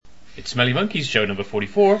It's Smelly Monkeys show number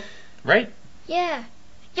 44, right? Yeah.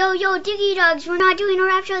 Yo, Diggy Dogs, we're not doing a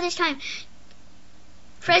rap show this time.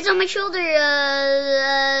 Fred's on my shoulder. You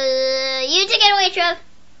take it away, Trev.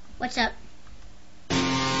 What's up?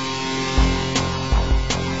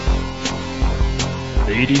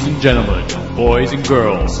 Ladies and gentlemen, boys and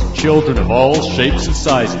girls, children of all shapes and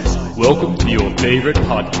sizes, welcome to your favorite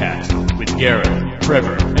podcast with Garrett,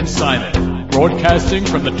 Trevor, and Simon. Broadcasting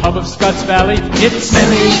from the top of Scotts Valley, it's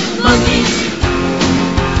Smelly Monkeys.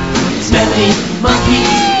 Smelly Monkeys.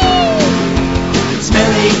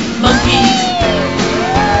 Smelly Monkeys.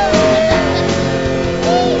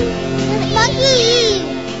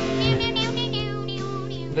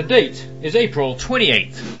 The date is April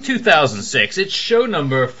 28th, 2006. It's show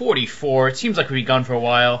number 44. It seems like we've been gone for a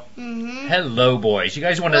while. Mm-hmm. Hello, boys. You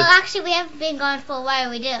guys want to... Well, actually, we haven't been gone for a while.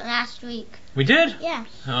 We did it last week. We did? Yeah.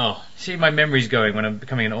 Oh, see, my memory's going when I'm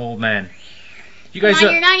becoming an old man. You guys Come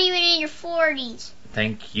on, you're not even in your 40s.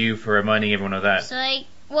 Thank you for reminding everyone of that. So,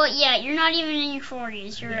 you're not even in your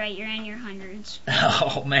 40s. You're right, you're in your hundreds.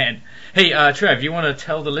 Oh, man. Hey, Trev, you want to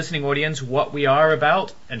tell the listening audience what we are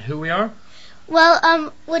about and who we are?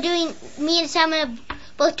 Well, me and Sam are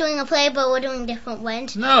both doing a play, but we're doing different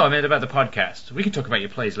ones. No, I meant about the podcast. We can talk about your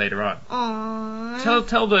plays later on. Aww.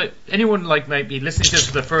 Tell anyone might be listening to this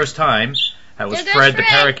for the first time. That was There goes Fred the Fred.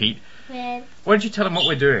 parakeet. Fred. Why don't you tell them what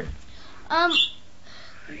we're doing? What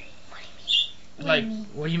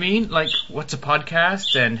What do you mean? Like, what's a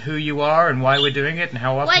podcast and who you are and why we're doing it and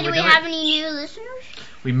how often Why, we do do we it? have any new listeners?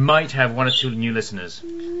 We might have one or two new listeners.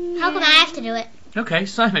 How come I have to do it? Okay,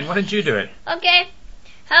 Simon, why don't you do it? Okay.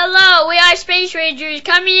 Hello, we are Space Rangers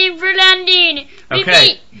coming in for landing.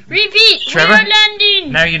 Okay. Repeat, Trevor? we are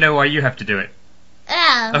landing. Now you know why you have to do it.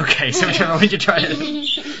 Oh. Okay, so Trevor, why don't you try it?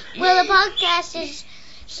 Well, a podcast is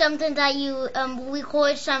something that you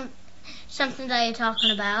record something that you're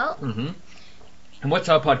talking about. Mm-hmm. And what's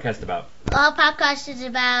our podcast about? Our podcast is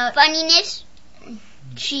about funniness,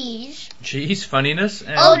 cheese, Cheese, funniness,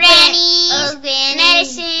 and... old grannies,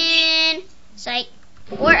 medicine, psych,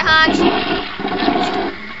 warthogs.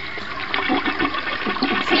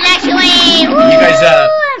 Relax away. Woo! You guys,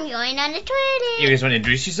 I'm going on the toilet. You guys want to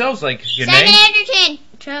introduce yourselves, like your Simon name? Anderton.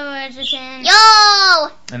 Trevor Anderton. Yo!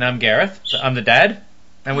 And I'm Gareth. I'm the dad.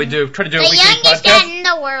 And we try to do a The weekly youngest podcast. dad in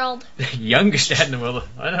the world. Youngest dad in the world.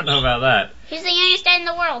 I don't know about that. Who's the youngest dad in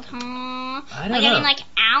the world, huh? I don't I know. mean,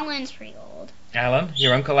 Alan's pretty old. Alan?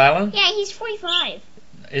 Your Uncle Alan? Yeah, he's 45.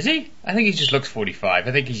 Is he? I think he just looks 45.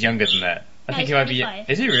 I think he's younger than that. I No, think he's he might 45.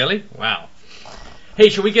 be... Is he really? Wow. Hey,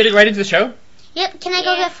 shall we get it right into the show? Yep, can I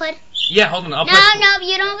go get Fred? Yeah, hold on. No,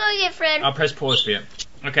 you don't go get Fred. I'll press pause for you.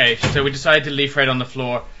 Okay, so we decided to leave Fred on the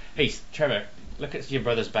floor. Hey, Trevor, look at your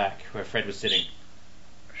brother's back where Fred was sitting.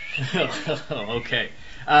 Okay.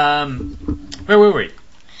 Where were we?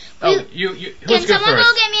 Oh, who's Can going someone first?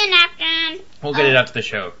 go get me a napkin? We'll get it after the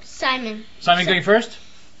show. Simon. Simon going first?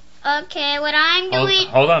 Okay, what I'm doing...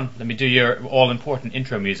 Hold on. Let me do your all-important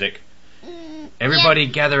intro music. Everybody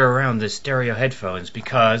gather around the stereo headphones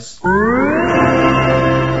because...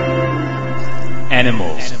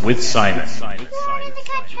 Animals with Simon.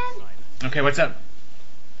 Okay, what's up?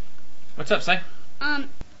 What's up, Si?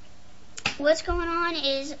 What's going on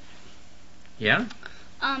is... Yeah?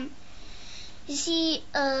 You see,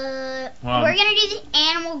 we're gonna do the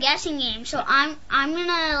animal guessing game. So I'm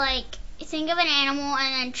gonna think of an animal,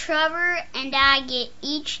 and then Trevor and I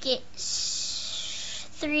each get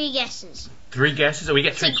 3 guesses. 3 guesses? Or we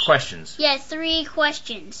get 3 questions? Yeah, 3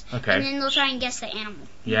 questions. Okay. And then they'll try and guess the animal.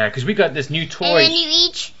 Yeah, because we got this new toy. And then you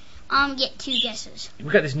each get 2 guesses.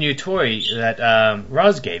 We got this new toy that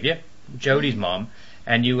Roz gave you, Jody's mom,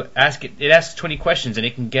 and you ask it. It asks 20 questions and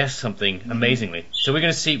it can guess something amazingly. So we're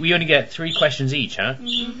gonna see. We only get 3 questions each, huh?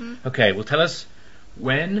 Mm-hmm. Okay. Well, tell us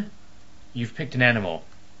when you've picked an animal.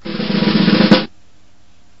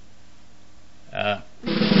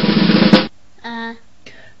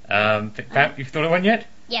 You've thought of one yet?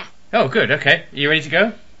 Yeah. Oh, good. Okay. Are you ready to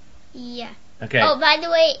go? Yeah. Okay. Oh, by the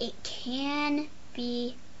way, it can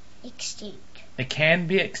be extinct. It can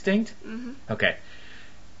be extinct. Mm-hmm. Okay.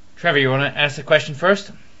 Trevor, you want to ask the question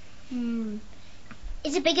first?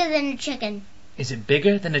 Is it bigger than a chicken? Is it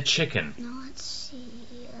bigger than a chicken? No, let's see.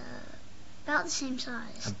 About the same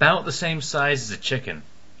size. About the same size as a chicken.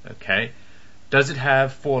 Okay. Does it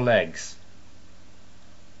have 4 legs?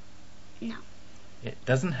 No. It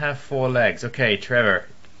doesn't have 4 legs. Okay, Trevor,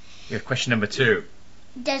 you have question number 2.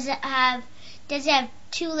 Does it have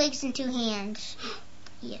 2 legs and 2 hands?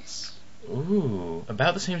 Yes. Ooh,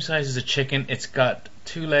 about the same size as a chicken. It's got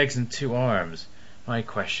 2 legs and 2 arms. My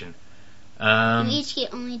question. You each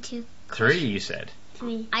get only 2. 3, you said.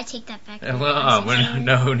 3. I take that back. No.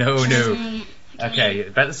 Okay,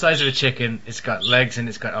 about the size of a chicken. It's got legs and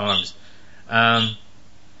it's got arms.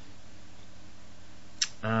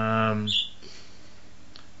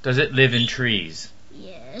 Does it live in trees?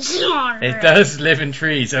 Yes. Right. It does live in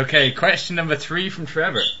trees. Okay, question number 3 from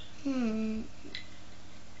Trevor.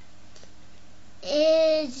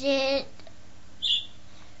 Is it?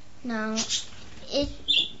 No. Is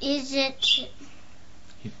it?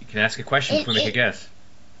 You can ask a question before we make a guess.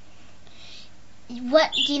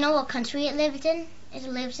 What do you know? What country it lives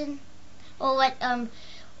in? Or what?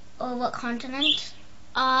 Or what continent?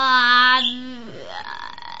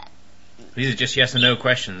 These are just yes or no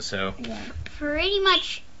questions, so. Yeah. Pretty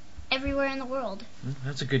much everywhere in the world.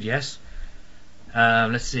 That's a good yes.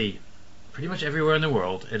 Let's see. Pretty much everywhere in the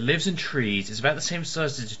world. It lives in trees. It's about the same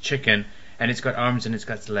size as a chicken, and it's got arms and it's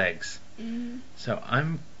got legs. So I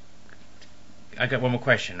got one more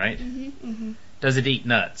question, right? Does it eat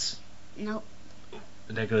nuts? Nope.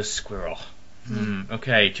 There goes squirrel.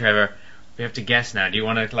 Okay, Trevor. We have to guess now. Do you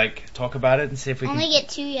want to talk about it and see if we only get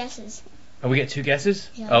 2 guesses? Oh, we get 2 guesses?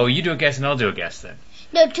 Yeah. Oh, you do a guess and I'll do a guess then.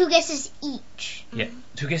 No, 2 guesses each. Yeah,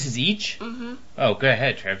 2 guesses each? Oh, go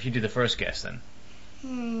ahead, Trev. You do the first guess then.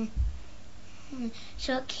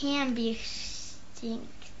 So it can be extinct.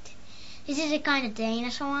 Is it a kind of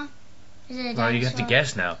dinosaur? Is it a dinosaur? Well, you have to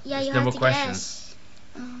guess now. Yeah, There's you no have more to questions.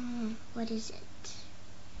 guess. What is it?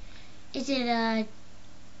 Is it a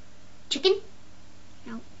chicken?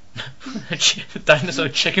 No. Dinosaur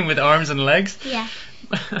chicken with arms and legs? Yeah.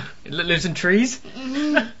 It lives in trees?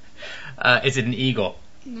 Is it an eagle?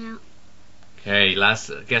 No. Okay,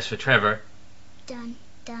 last guess for Trevor. Dun,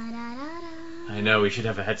 da, da, da, da. I know, we should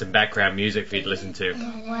have had some background music for you to listen to.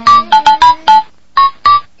 Not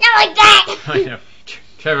like that! I know.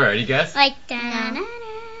 Trevor, any guess? Like da, da, da,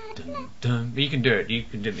 Dun, dun. You can do it. You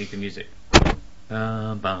can do the music.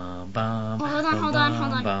 Hold on.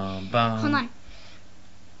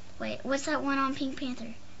 Wait, what's that one on Pink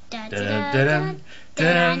Panther? Okay,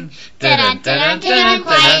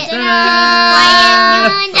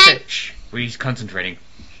 shh. We're concentrating.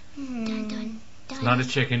 It's not a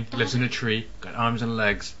chicken. Lives in a tree. Got arms and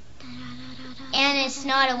legs. And it's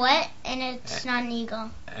not a what? And it's not an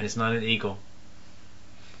eagle. And it's not an eagle.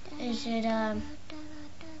 Is it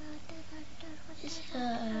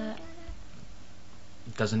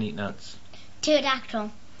It doesn't eat nuts.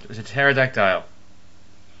 Pterodactyl. It was a pterodactyl.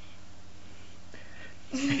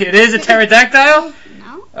 It is a pterodactyl?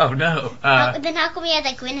 No. Oh no. Then how come we had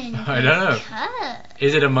that grin in it? I don't know.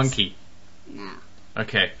 Is it a monkey? No.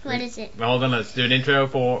 Okay. What is it? Well, hold on. Let's do an intro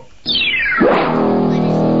for. What is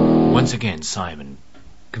it? Once again, Simon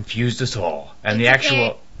confused us all, and It's the a actual.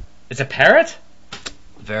 parrot. It's a parrot.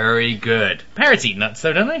 Very good. Parrots eat nuts,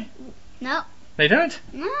 though, don't they? No. They don't.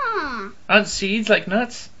 No. Aren't seeds like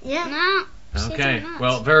nuts? Yeah. No. Seeds Okay. are nuts.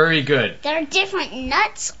 Well, very good. They're different.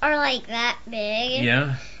 Nuts are like that big.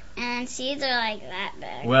 Yeah. And seeds are like that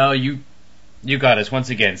big. Well, you got us once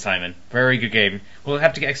again, Simon. Very good game. We'll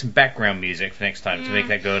have to get some background music for next time to make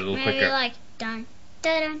that go a little Maybe quicker. like dun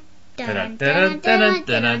dun dun Dun, dun dun dun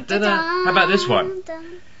dun dun dun. How about this one?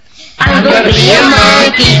 I'm gonna be a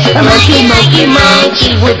monkey,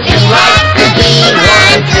 would you like to be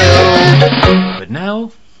one too? But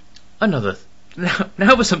now,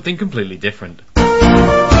 now for something completely different.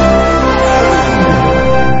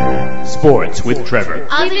 Sports with Trevor.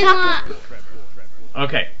 I'll be talking.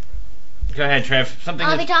 Okay. Go ahead, Trev.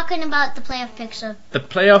 I'll be talking about the playoff picture. The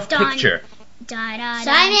playoff Done. picture.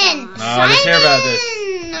 Simon. Oh, let's hear about this.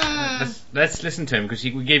 this. Let's listen to him because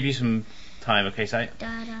we gave you some time. Okay, Si.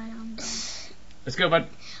 Let's go about.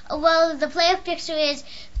 Well, the playoff picture is.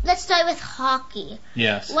 Let's start with hockey.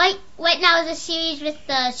 Yes. Right now, the series with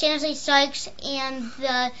the San Jose Sharks and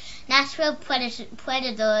the Nashville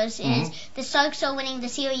Predators is the Sharks are winning the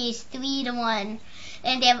series 3-1,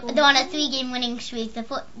 and they're on a 3-game winning streak.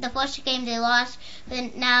 The first game they lost,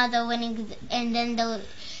 but now they're winning, and then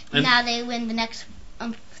now they win the next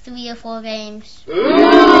 3 or 4 games.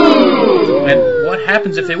 And what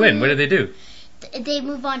happens if they win? What do they do? They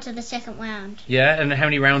move on to the second round. Yeah, and how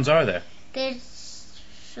many rounds are there? There's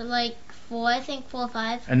like 4, I think 4 or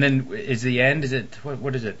 5. And then is the end? Is it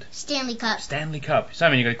what is it? Stanley Cup. Stanley Cup.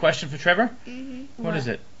 Simon, you got a question for Trevor? What is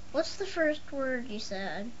it? What's the first word you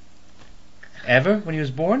said? Ever when he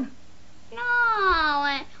was born? No,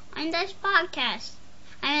 on this podcast.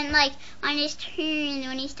 I mean, like on his turn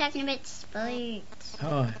when he's talking about sports.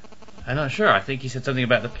 Oh, I'm not sure. I think he said something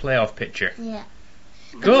about the playoff picture. Yeah.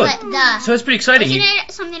 Good. So it's pretty exciting. Wasn't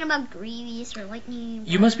it something about Greaves or lightning?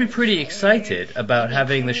 You must be pretty excited about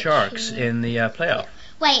having the Sharks in the playoff.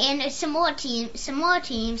 Wait, and there's some more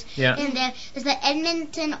teams. Yeah. And there's the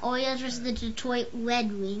Edmonton Oilers versus the Detroit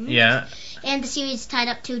Red Wings. Yeah. And the series is tied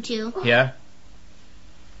up 2-2. Yeah.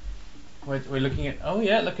 We're looking at. Oh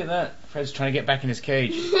yeah, look at that. Fred's trying to get back in his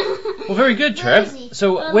cage. Well, very good, Where is Trev. he?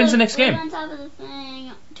 So Oh, when's the look, next game? right on top of the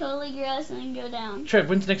thing, totally gross, and then go down. Trev,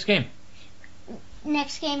 when's the next game?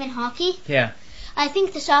 Next game in hockey? Yeah. I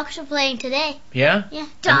think the Sox are playing today. Yeah. Yeah.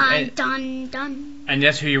 And- Dun. And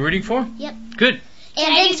that's who you're rooting for? Yep. Good.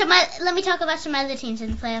 And then let me talk about some other teams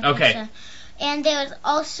in the playoffs. Okay. Also. And there was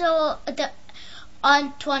also the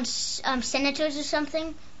Antoine Senators or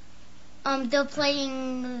something. They're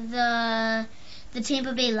playing the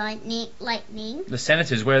Tampa Bay Lightning. The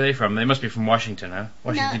Senators, where are they from? They must be from Washington, huh?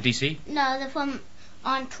 Washington, No. D.C.? No, they're from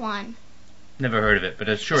Antoine. Never heard of it, but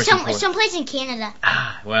I'm sure it's important. Someplace in Canada.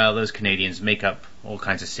 Ah, well, those Canadians make up all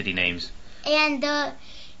kinds of city names. And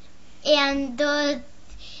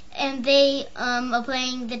they are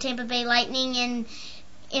playing the Tampa Bay Lightning, and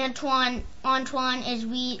Antoine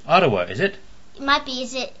is Ottawa, is it? it might be,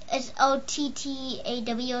 is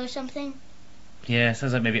OTTAW or something? Yeah,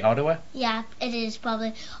 sounds like maybe Ottawa. Yeah, it is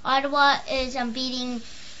probably. Ottawa is beating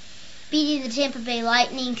the Tampa Bay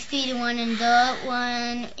Lightning 3-1 in the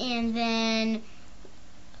one, and then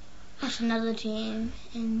what's another team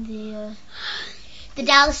in the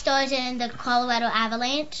Dallas Stars and the Colorado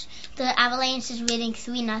Avalanche. The Avalanche is winning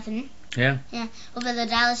 3-0. Yeah. Yeah, over the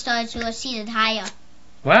Dallas Stars, who are seated higher.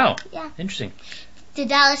 Wow. Yeah. Interesting. The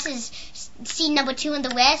Dallas is seed number 2 in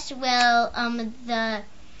the West, while the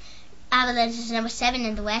Avalanche is number 7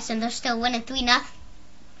 in the West, and they're still winning 3-0.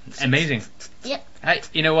 Amazing. Yep. Hey,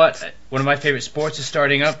 you know what? One of my favorite sports is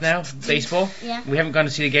starting up now, baseball. Yeah. We haven't gone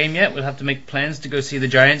to see the game yet. We'll have to make plans to go see the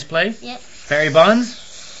Giants play. Yep. Barry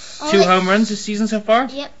Bonds, 2 Only- home runs this season so far.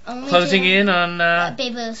 Yep. Only Closing 2. in on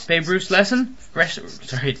Babe Ruth Babe Ruth's record.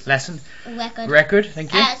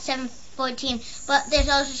 Thank you. at 7:14. But there's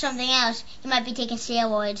also something else. He might be taking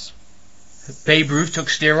steroids. Babe Ruth took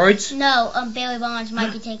steroids. No, Barry Bonds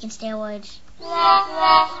might be taking steroids.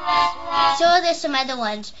 So there's some other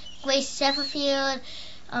ones. Grace Sefferfield,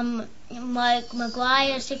 Mike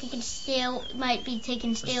McGuire might be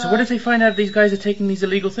taking steroids. So what if they find out these guys are taking these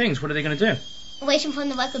illegal things? What are they going to do? Erase them from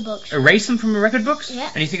the record books. Erase them from the record books? Yeah.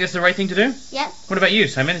 And you think that's the right thing to do? Yep. What about you,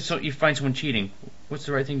 Simon? So you find someone cheating. What's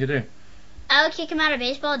the right thing to do? I would kick him out of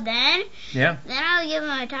baseball. Then Yeah. I would give him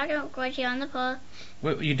a talking wedgie on the pole.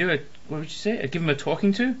 What would you do? What would you say? Give them a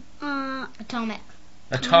talking to? Atomic.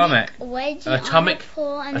 Atomic. Wedgie Atomic. on the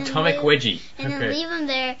pole, and Atomic then wedgie. And then Okay. leave them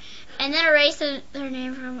there, and then erase their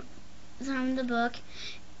name from the book,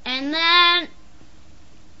 and then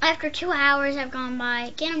after 2 hours have gone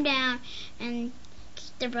by, get them down and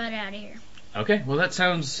get their butt out of here. Okay. Well,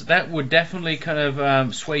 that would definitely kind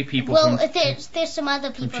of sway people. Well, from, there's some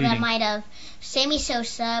other people that cheating. might have. Sammy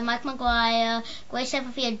Sosa, Mike McGuire, Grace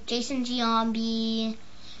Sefferfield, Jason Giambi.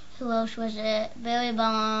 Who else was it? Barry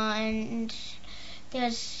Bond.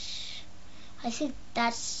 I think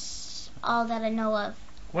that's all that I know of.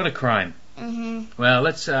 What a crime. Mhm. Well,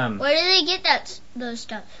 let's Where do they get those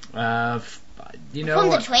stuff? you know From the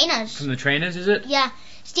what? trainers. From the trainers, is it? Yeah,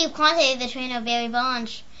 Steve Conte, the trainer of Barry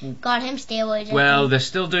Bonds, got him steroids. I Well, think. they're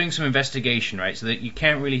still doing some investigation, right? So that you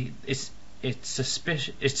can't really. It's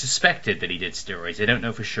suspected that he did steroids. They don't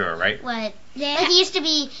know for sure, right? What? But he used to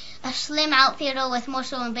be a slim outfielder with more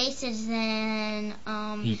stolen bases than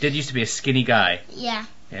He did used to be a skinny guy. yeah.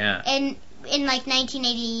 Yeah. And in like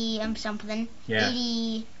 1980 something, Yeah.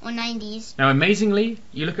 80 or 90s. Now, amazingly,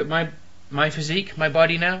 you look at my physique, my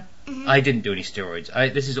body now. Mhm. I didn't do any steroids.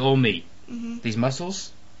 This is all me. Mhm. These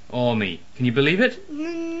muscles, all me. Can you believe it?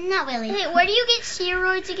 Not really. Wait, where do you get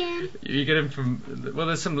steroids again? You get them from. Well,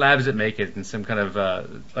 there's some labs that make it, and some kind of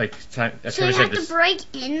like. That's So what you I said. have to break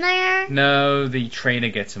in there? No, the trainer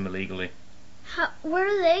gets them illegally. Where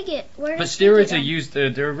do they get? Where But does he get steroids are them? used.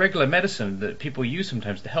 They're a regular medicine that people use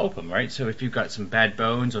sometimes to help them, right? So if you've got some bad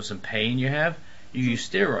bones or some pain you have, you use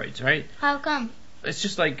steroids, right? How come? It's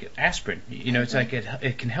just like aspirin. You know, it's like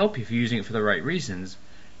it can help you if you're using it for the right reasons.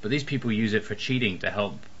 But these people use it for cheating to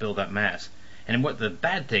help build up mass. And what the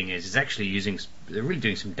bad thing is actually they're really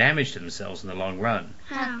doing some damage to themselves in the long run.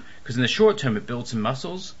 How? Because in the short term it builds some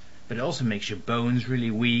muscles, but it also makes your bones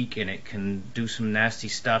really weak, and it can do some nasty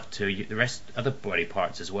stuff to the rest other body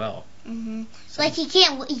parts as well. Mhm. Like he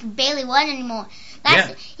can barely run anymore.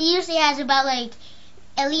 Yeah. He usually has about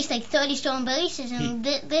at least 30 stolen bases, and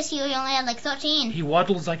this year he only had 13. He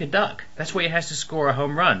waddles like a duck. That's why he has to score a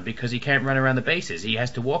home run, because he can't run around the bases. He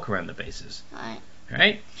has to walk around the bases. Right.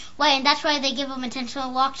 Right? Wait, and that's why they give him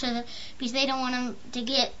intentional walks, because they don't want him to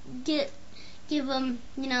get give them,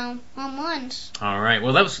 home runs. All right.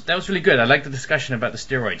 Well, that was really good. I like the discussion about the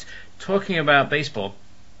steroids. Talking about baseball,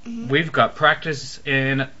 we've got practice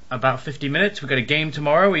in about 50 minutes. We've got a game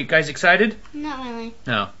tomorrow. Are you guys excited? Not really.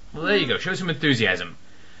 No. Well, there you go. Show some enthusiasm.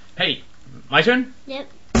 Hey, my turn? Yep.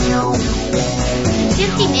 50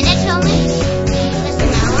 minutes only? Just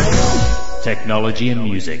an hour? Technology and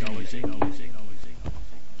music.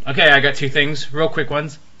 Okay, I got two things, real quick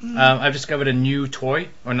ones. I've discovered a new toy,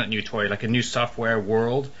 or not new toy, like a new software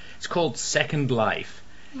world. It's called Second Life.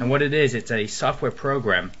 And what it is, it's a software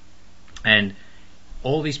program. And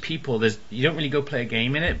all these people, you don't really go play a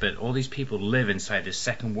game in it, but all these people live inside this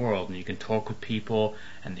second world, and you can talk with people,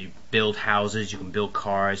 and you build houses, you can build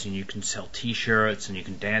cars, and you can sell T-shirts, and you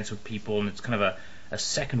can dance with people, and it's kind of a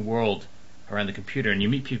second world around the computer, and you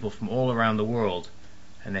meet people from all around the world,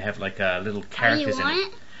 and they have like little characters in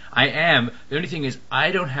it. I am. The only thing is,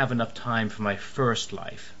 I don't have enough time for my first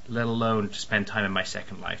life, let alone to spend time in my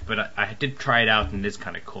second life. But I did try it out, and it is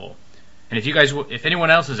kind of cool. And if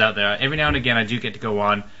anyone else is out there, every now and again I do get to go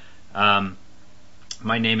on.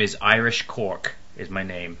 My name is Irish Cork, is my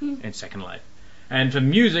name in Second Life. And for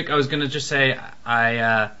music, I was going to just say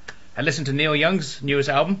I listened to Neil Young's newest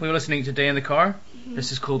album. We were listening today in the car.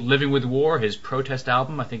 This is called Living with War, his protest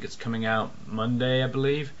album. I think it's coming out Monday, I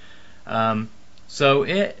believe. So,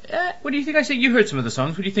 what do you think? I say you heard some of the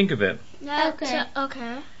songs. What do you think of it?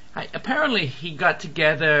 Okay. Apparently, he got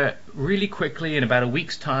together really quickly in about a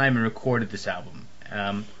week's time and recorded this album.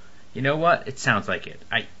 You know what? It sounds like it.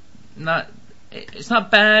 It's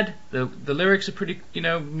not bad. The lyrics are pretty,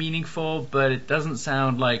 meaningful, but it doesn't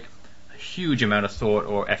sound like a huge amount of thought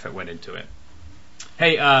or effort went into it.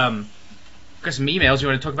 Hey, got some emails. You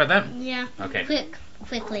want to talk about that? Yeah. Okay.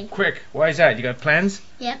 Quickly. Quick. Why is that? You got plans?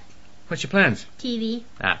 Yep. What's your plans? TV.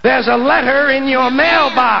 There's a letter in your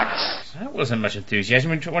mailbox. That wasn't much enthusiasm.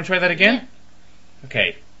 Want to try that again? Yeah.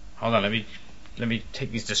 Okay. Hold on. Let me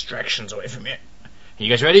take these distractions away from you. Are you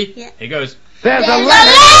guys ready? Yeah. Here goes. There's a letter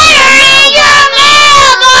letter in your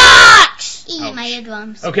mailbox! Ouch. My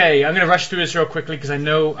eardrums. Okay, I'm going to rush through this real quickly because I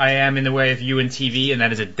know I am in the way of you and TV, and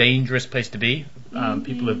that is a dangerous place to be.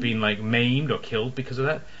 People have been maimed or killed because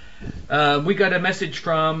of that. We got a message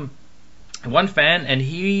from one fan, and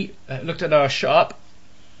he looked at our shop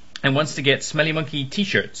and wants to get Smelly Monkey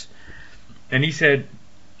T-shirts. And he said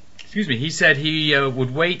he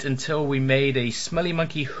would wait until we made a Smelly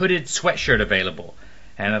Monkey hooded sweatshirt available.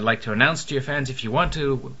 And I'd like to announce to your fans, if you want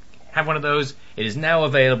to have one of those, it is now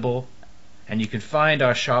available. And you can find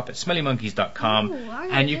our shop at smellymonkeys.com,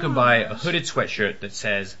 and you can buy a hooded sweatshirt that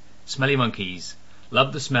says, Smelly Monkeys,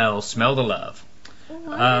 love the smell the love. I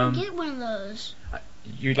want to get one of those.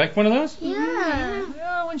 You'd like one of those?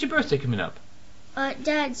 Yeah. When's your birthday coming up?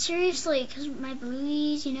 Dad, seriously, because my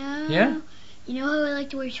blues, Yeah? You know how I like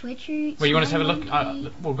to wear sweatshirts? Well, you want us to have a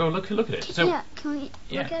look? We'll go look at it. So, yeah, can we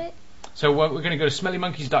look at it? So we're going to go to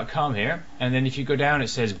smellymonkeys.com here, and then if you go down, it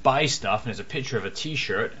says buy stuff, and there's a picture of a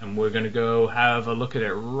T-shirt, and we're going to go have a look at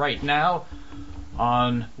it right now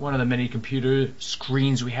on one of the many computer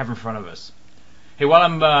screens we have in front of us. Hey, while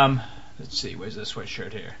I'm, let's see, where's the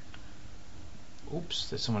sweatshirt here? Oops,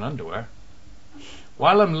 there's some underwear.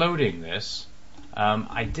 While I'm loading this,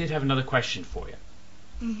 I did have another question for you.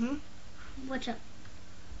 What's up?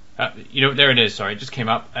 There it is. Sorry, it just came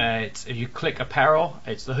up. It's if you click apparel,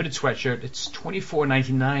 it's the hooded sweatshirt. It's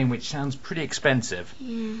 $24.99, which sounds pretty expensive.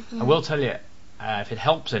 Yeah. I will tell you, if it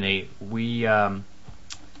helps any, we do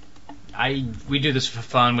this for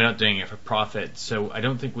fun. We're not doing it for profit, so I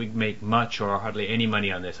don't think we make much or hardly any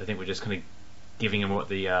money on this. I think we're just kind of giving them what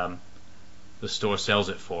the store sells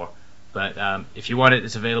it for. But if you want it,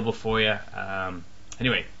 it's available for you.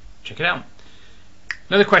 Anyway, check it out.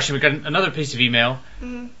 Another question. We got another piece of email.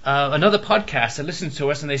 Another podcast that listened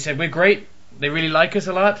to us, and they said we're great. They really like us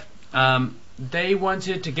a lot. They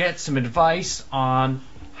wanted to get some advice on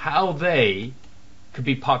how they could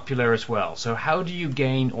be popular as well. So how do you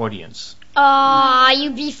gain audience?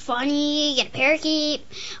 You be funny, get a parakeet.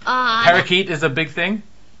 Parakeet is a big thing?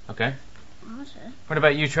 Okay. What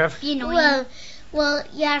about you, Trev? Well,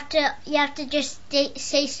 you have to just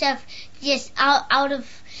say stuff just out of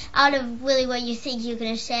really what you think you're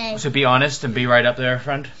gonna say. So be honest and be right up there,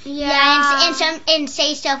 friend. Yeah, and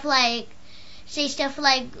say stuff like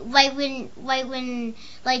right when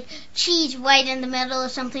like cheese right in the middle or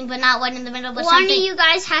something, but not right in the middle. But one of you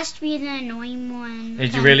guys has to be the annoying one.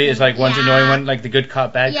 Is you really? Is like one's annoying one, like the good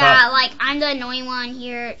cop, bad cop? Yeah, like I'm the annoying one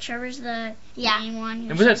here. Trevor's the annoying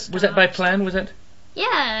one. And was that by plan? Was it?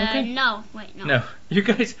 Yeah. Okay. No. No. You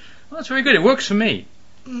guys. Well, that's very good. It works for me.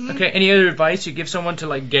 Okay. Any other advice you give someone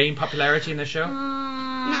to gain popularity in the show?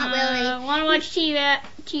 Not really. I want to watch TV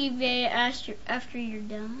after you're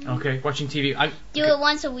done. Okay, watching TV. Do it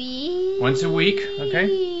once a week. Once a week, okay.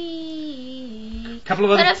 Couple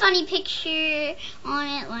of other. Put a funny picture on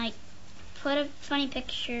it, like put a funny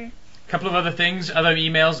picture. Couple of other things, other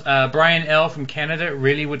emails. Brian L. from Canada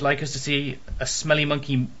really would like us to see a Smelly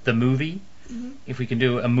Monkey the movie. Mm-hmm. If we can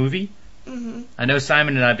do a movie. Mm-hmm. I know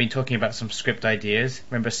Simon and I have been talking about some script ideas.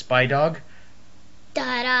 Remember Spy Dog? Da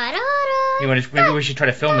da da da. Maybe we should try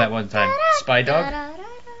to film that one time. Spy Dog?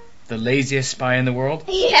 The laziest spy in the world?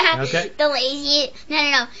 Yeah. Okay. The laziest.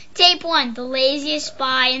 No. Tape 1. The laziest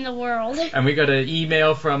spy in the world. And we got an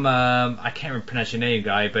email from, I can't pronounce your name,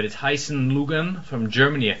 guy, but it's Heisen Lugan from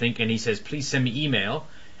Germany, I think, and he says, please send me email.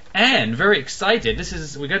 And, very excited,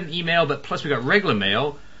 we got an email, but plus we got regular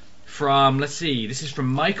mail from, let's see, this is from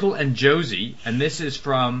Michael and Josie, and this is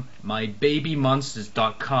from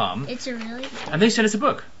mybabymonsters.com. It's a really good. And they sent us a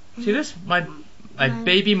book. See this? My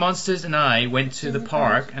baby monsters and I went to the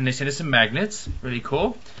park, and they sent us some magnets. Really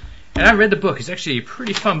cool. And I read the book. It's actually a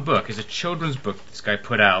pretty fun book. It's a children's book this guy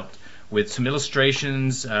put out with some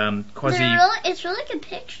illustrations, It's really good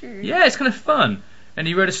pictures. Yeah, it's kind of fun. And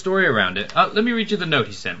he wrote a story around it. Let me read you the note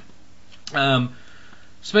he sent.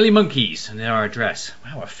 Smelly Monkeys, and their address.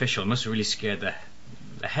 Wow, official. It must have really scared the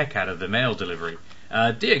heck out of the mail delivery.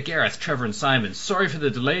 Dear Gareth, Trevor, and Simon, sorry for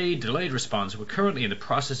the delayed response. We're currently in the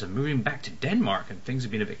process of moving back to Denmark, and things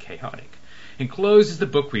have been a bit chaotic. Enclosed is the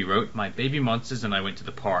book we wrote, My Baby Monsters and I Went to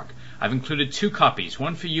the Park. I've included 2 copies,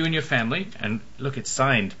 one for you and your family, and look, it's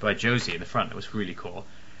signed by Josie in the front. It was really cool.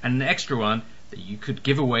 And an extra one that you could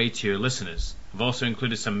give away to your listeners. I've also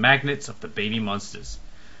included some magnets of the baby monsters.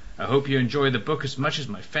 I hope you enjoy the book as much as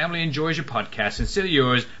my family enjoys your podcast. Sincerely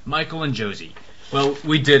yours, Michael and Josie. Well,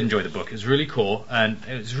 we did enjoy the book. It was really cool, and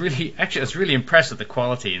I was really impressed with the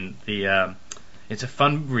quality and the. It's a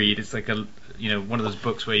fun read. It's like one of those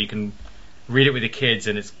books where you can read it with the kids,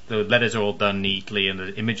 and the letters are all done neatly, and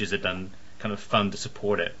the images are done kind of fun to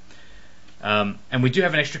support it. And we do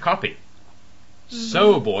have an extra copy. Mm-hmm.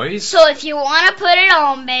 So, boys. So if you want to put it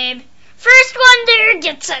on, babe, first one there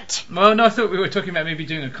gets it. Well, no, I thought we were talking about maybe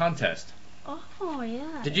doing a contest. Oh,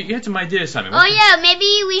 yeah. You had some ideas, Simon?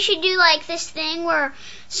 Maybe we should do, like, this thing where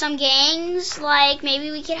some gangs, like, maybe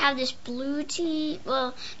we could have this blue team.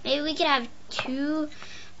 Well, maybe we could have 2,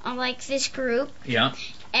 like, this group. Yeah.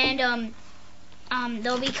 And,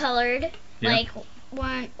 they'll be colored. Yeah. Like,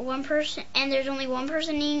 one person, and there's only one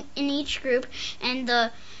person in each group, and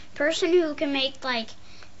the person who can make, like,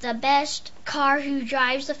 the best car, who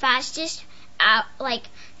drives the fastest,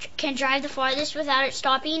 can drive the farthest without it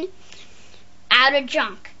stopping, out of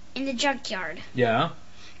junk in the junkyard. Yeah.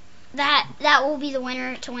 That will be the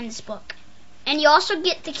winner to win this book, and you also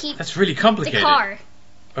get to keep. That's really complicated. The car.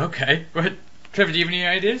 Okay, but Trevor, do you have any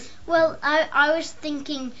ideas? Well, I was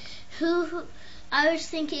thinking I was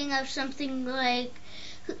thinking of something like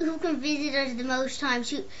who can visit us the most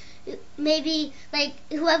times. Maybe like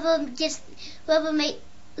whoever visits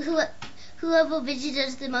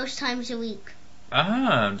us the most times a week.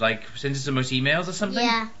 Like sends us the most emails or something?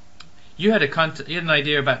 Yeah. You had an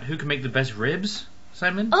idea about who can make the best ribs,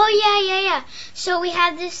 Simon? Oh, yeah. So we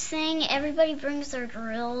had this thing, everybody brings their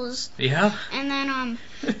grills. Yeah. And then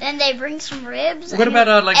then they bring some ribs. What about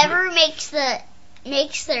whoever makes their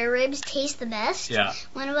ribs taste the best? Yeah.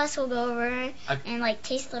 One of us will go over and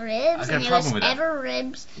taste the ribs. I got a problem with that. Whoever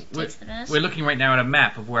ribs tastes the best. We're looking right now at a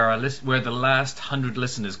map of where the last 100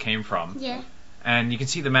 listeners came from. Yeah. And you can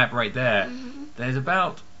see the map right there. Mm-hmm. There's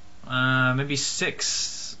about maybe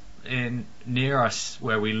 6 near us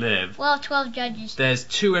where we live. Well, 12 judges. There's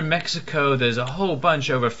 2 in Mexico. There's a whole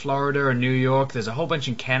bunch over Florida and New York. There's a whole bunch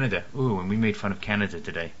in Canada. Ooh, and we made fun of Canada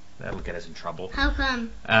today. That'll get us in trouble. How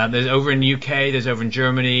come? There's over in the UK. There's over in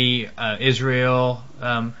Germany, Israel.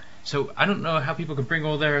 So I don't know how people can bring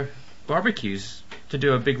all their barbecues to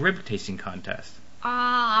do a big rib tasting contest.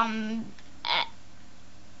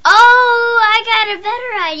 I got a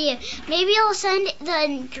better idea. Maybe I'll send the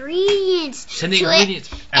ingredients. And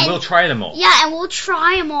we'll try them all. Yeah, and we'll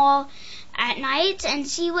try them all at night and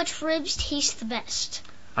see which ribs taste the best.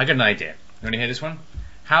 I got an idea. You want to hear this one?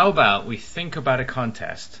 How about we think about a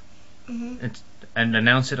contest and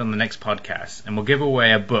announce it on the next podcast, and we'll give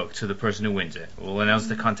away a book to the person who wins it. We'll announce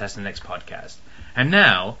the contest in the next podcast. And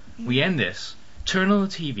now we end this. Turn on the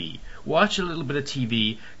TV. Watch a little bit of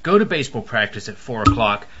TV, go to baseball practice at 4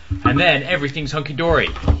 o'clock, and then everything's hunky-dory.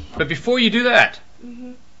 But before you do that,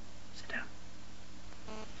 sit down.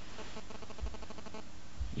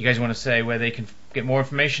 You guys want to say where they can get more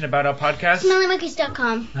information about our podcast?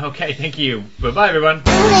 SmellyMonkeys.com. Okay, thank you. Bye-bye, everyone.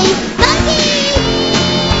 Smelly Monkeys!